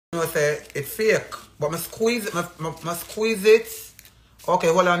know, say it's fake. But I squeeze it, I squeeze it. Okay,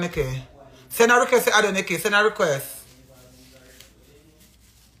 hold on, Nikki. Send a request to Ado, Nikki. Send a request.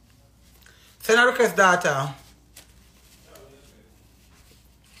 Send a request, data.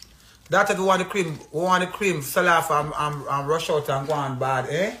 Data, we want the cream. We want the cream. Sell off and rush out and go on bad,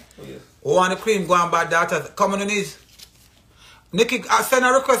 eh? Oh, yes. We want the cream, go on bad, data. Come on, need. Nikki, send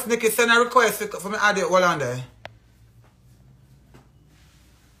a request, Nikki. Send a request for me, Ado. Hold on there.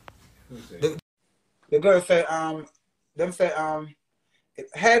 The girl say, them say,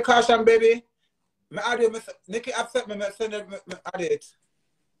 hey, caution, baby. Me add it, Nikki upset me, send it, me add it.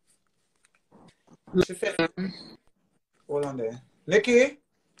 She said, hold on there. Nikki?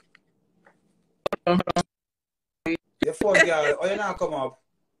 Your phone, girl. Oh, you now come up.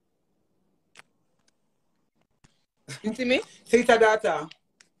 You see me? See the data.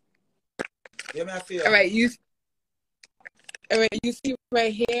 You may see it. All right, you see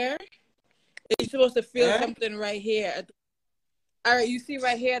right here? You're supposed to feel something right here. All right, you see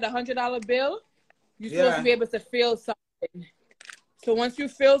right here the $100 bill? You're supposed to be able to feel something. So once you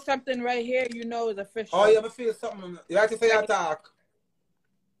feel something right here, you know it's official. Oh, you ever feel something? You like to say your talk?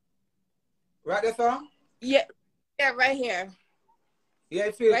 Right there, sir? Yeah, right here. Yeah,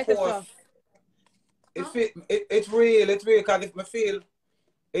 it feels right force. It's real, because if I feel,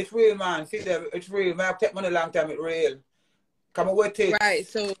 it's real, man. See there, it's real. I have take money a long time, it's real. Come on, wait it. Right,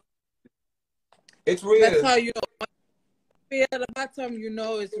 so it's real. That's how you know. When you feel at the bottom, you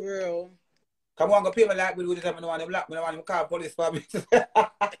know it's real. Come on, go pay my light bill with it. I don't want them lock me. I don't want them call police for me. I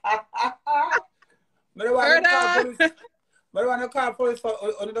don't want them call police. I don't want them call police for.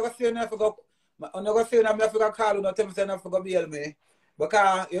 I'm not going to say enough for go. I'm not going to say enough for go call you. Not tell me say enough for go bail me.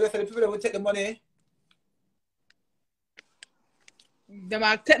 Because you know, the people that will take the money. They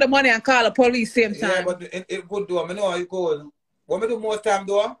might take the money and call the police same time. Yeah, but it good though. I know it good. What I do most time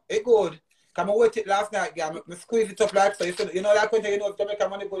though, it good. Come on, wait it last night, girl. I squeeze it up like so. You know that when you know if you make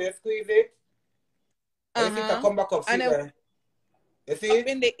money go, you squeeze it. And you see it come back up. See there. You see up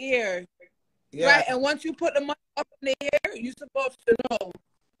in the ear. Yeah. Right, and once you put the money up in the air, you're supposed to know.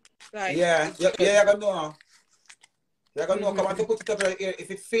 Like, yeah, you're gonna know. You're gonna know. Come on, to put it up in the ear.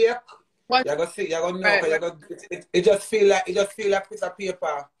 If it's fake, you're gonna see. You're gonna know. Right. You're gonna, it just feel like piece of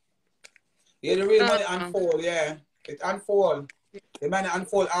paper. Yeah, the real money unfold. Yeah, it unfold. The money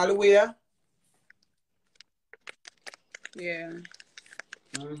unfold all the way. Yeah.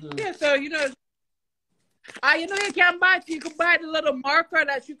 Yeah. So you know. You know you can buy it. You can buy the little marker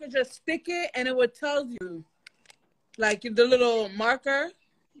that you can just stick it and it would tell you, like the little marker.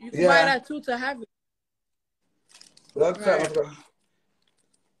 You can buy that too to have it. Right.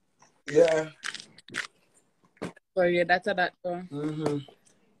 Yeah. So yeah, that's how that goes.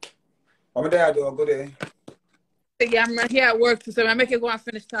 I'm there, do a good day. Yeah, I'm right here at work, so I make it go and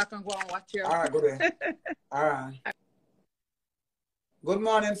finish talking and go and watch you. All right, good day. All right. Good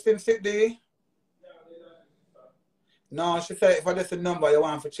morning, Sim City. No, she said if I just a number you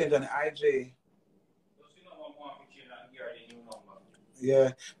want to change on the IJ.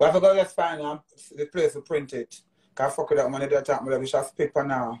 Yeah, but I forgot let's find the place to print it. Can't fuck with that money that time, we shall paper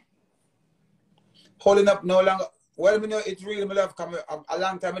now. Holding up no longer. Well, me know it's really my love. Come a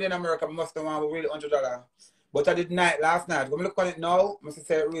long time in America, I must have want really $100. But I did last night. When I look on it now, I must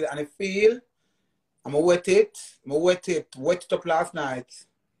say it really and I feel. I'm gonna wet it up last night.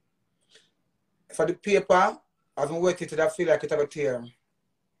 For the paper. As I wait it, I feel like it have a tear.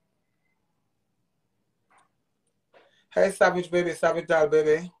 Hey, Savage baby, Savage doll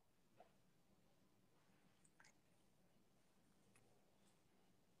baby.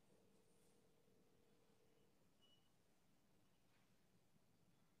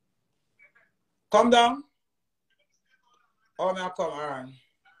 Come down. Oh, may I come? All right.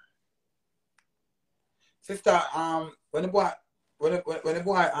 Sister, when the boy,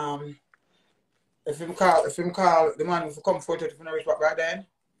 if him call the man who come for it, if you not reach back right then.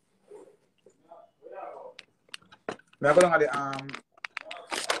 Me I go down at the I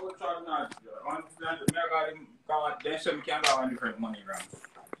will try not. They said we can't go on different money around.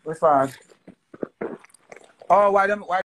 Which one? Oh, why them? Why